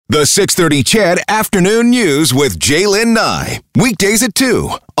The 6:30 CHED Afternoon News with Jaylen Nye. Weekdays at 2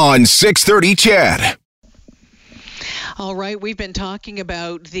 on 6:30 CHED. All right, we've been talking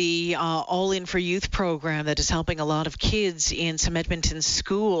about the All In for Youth program that is helping a lot of kids in some Edmonton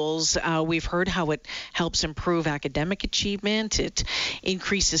schools. We've heard how it helps improve academic achievement. It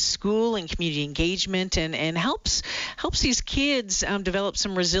increases school and community engagement and helps these kids develop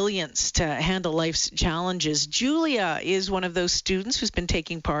some resilience to handle life's challenges. Julia is one of those students who's been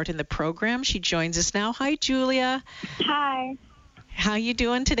taking part in the program. She joins us now. Hi, Julia. Hi. How you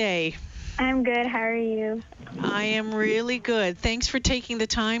doing today? I'm good. How are you? I am really good. Thanks for taking the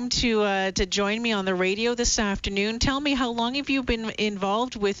time to join me on the radio this afternoon. Tell me, how long have you been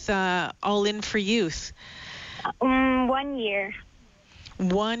involved with All In for Youth? 1 year.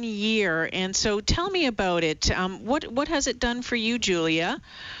 1 year. And so tell me about it. What has it done for you, Julia?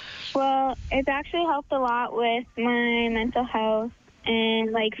 Well, it's actually helped a lot with my mental health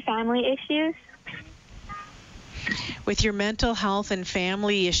and family issues. With your mental health and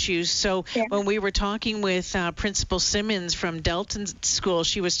family issues. So Yeah. When we were talking with Principal Simmons from Delton School,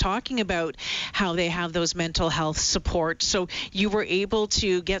 she was talking about how they have those mental health support. So you were able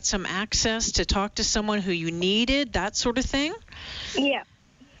to get some access to talk to someone who you needed, that sort of thing? Yeah.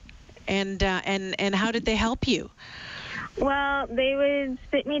 And how did they help you? Well, they would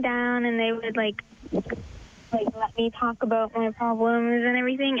sit me down and they would let me talk about my problems and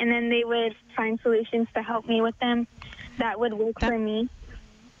everything, and then they would find solutions to help me with them that would work for me.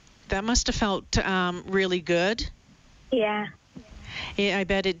 That must have felt really good. Yeah. Yeah, I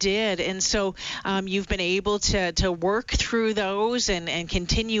bet it did. And so you've been able to work through those and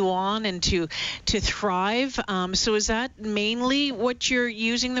continue on and to thrive. So is that mainly what you're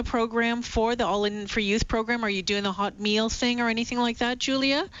using the program for, the All In for Youth program? Are you doing the hot meal thing or anything like that,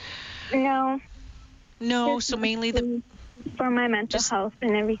 Julia? No, so mainly for my mental health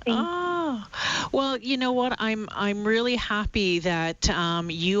and everything. Oh, well, you know what? I'm really happy that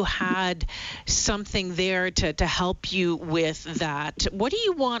you had something there to help you with that. What do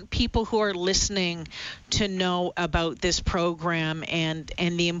you want people who are listening to know about this program and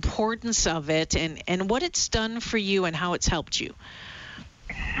the importance of it and what it's done for you and how it's helped you?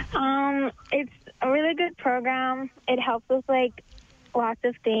 It's a really good program. It helps with lots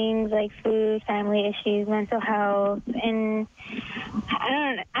of things like food, family issues, mental health, and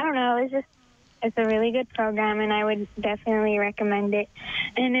I don't know. It's a really good program, and I would definitely recommend it.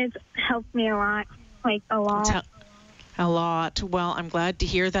 And it's helped me a lot, a lot. A lot. Well, I'm glad to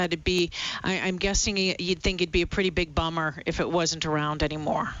hear that. I'm guessing you'd think it'd be a pretty big bummer if it wasn't around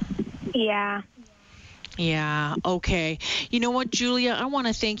anymore. Yeah. Yeah, okay. You know what, Julia, I want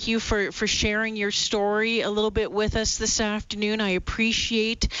to thank you for sharing your story a little bit with us this afternoon. I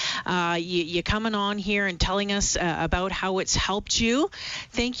appreciate you coming on here and telling us about how it's helped you.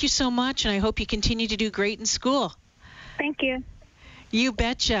 Thank you so much, and I hope you continue to do great in school. Thank you. You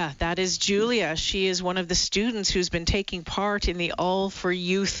betcha. That is Julia. She is one of the students who's been taking part in the All for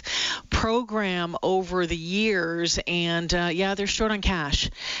Youth program over the years, and they're short on cash.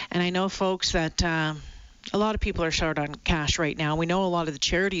 And I know, folks, that a lot of people are short on cash right now. We know a lot of the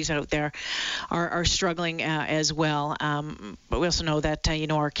charities out there are struggling as well. But we also know that,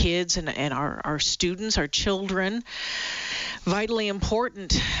 our kids and our students, our children, vitally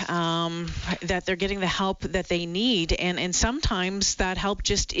important that they're getting the help that they need. And sometimes that help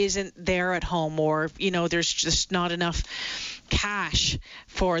just isn't there at home, or, there's just not enough cash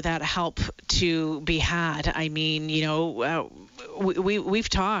for that help to be had. I mean, we've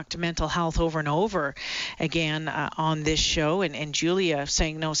talked mental health over and over again on this show, and Julia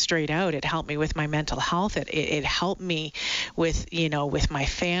saying no straight out, it helped me with my mental health. It helped me with my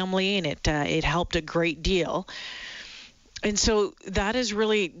family, and it helped a great deal. And so that is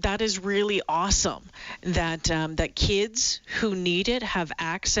really awesome that kids who need it have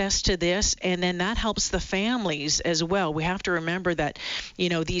access to this, and then that helps the families as well. We have to remember that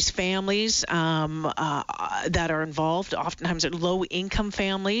these families that are involved oftentimes are low income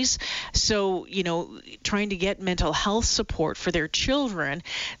families, so trying to get mental health support for their children,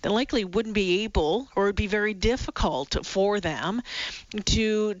 they likely wouldn't be able, or it'd be very difficult for them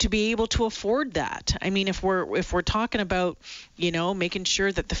to be able to afford that. I mean, if we're talking about making sure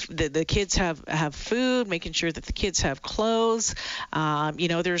that the kids have food, making sure that the kids have clothes.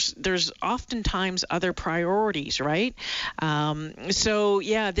 There's oftentimes other priorities, right?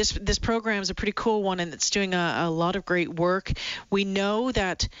 This program is a pretty cool one, and it's doing a lot of great work. We know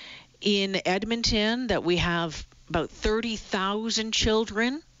that in Edmonton that we have about 30,000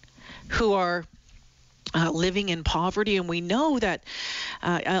 children who are living in poverty, and we know that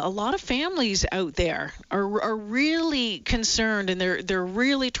a lot of families out there are really concerned, and they're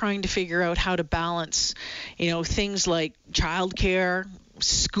really trying to figure out how to balance, things like childcare,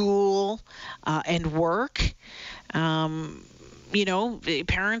 school, and work.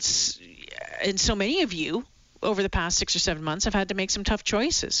 Parents, and so many of you over the past 6 or 7 months have had to make some tough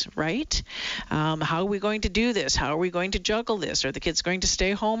choices, right? How are we going to do this? How are we going to juggle this? Are the kids going to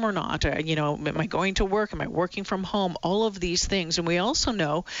stay home or not? Am I going to work? Am I working from home? All of these things. And we also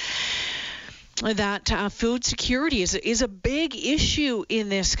know that food security is a big issue in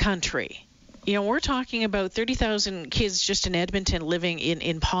this country. We're talking about 30,000 kids just in Edmonton living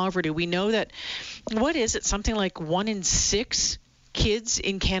in poverty. We know that, something like 1 in 6 kids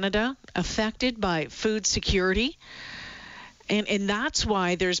in Canada affected by food security. And that's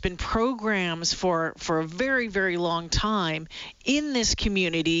why there's been programs for a very, very long time in this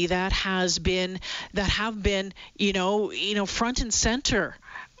community that have been front and center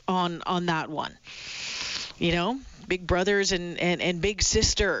on that one. Big brothers and big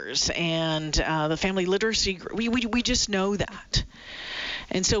sisters and the family literacy group. We just know that.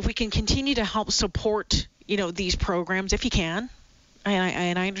 And so if we can continue to help support, these programs, if you can,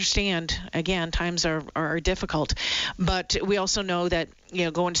 and I understand, again, times are difficult, but we also know that,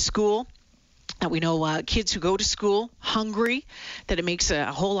 going to school, we know kids who go to school hungry, that it makes a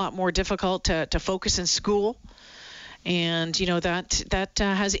whole lot more difficult to focus in school. And, that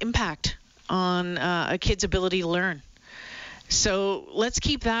has impact on a kid's ability to learn. So let's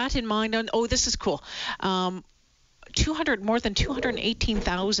keep that in mind. This is cool. More than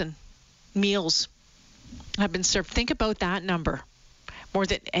 218,000 meals have been served. Think about that number. More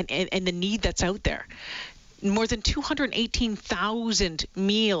than and the need that's out there. More than 218,000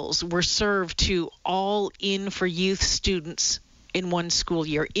 meals were served to all in for youth students in one school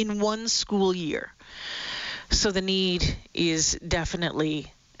year. So the need is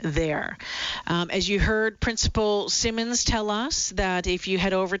definitely there. As you heard Principal Simmons tell us, that if you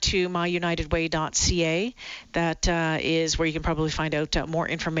head over to myunitedway.ca, that is where you can probably find out more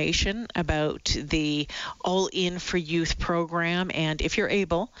information about the All In for Youth program. And if you're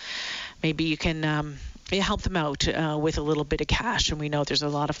able, maybe you can help them out with a little bit of cash. And we know there's a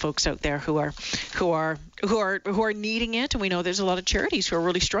lot of folks out there who are needing it, and we know there's a lot of charities who are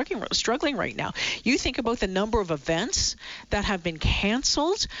really struggling right now. You think about the number of events that have been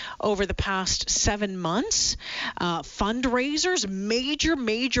canceled over the past 7 months, fundraisers, major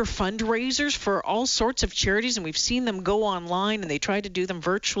fundraisers for all sorts of charities, and we've seen them go online and they try to do them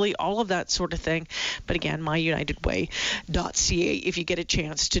virtually, all of that sort of thing. But again, myunitedway.ca if you get a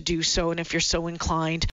chance to do so, and if you're so inclined.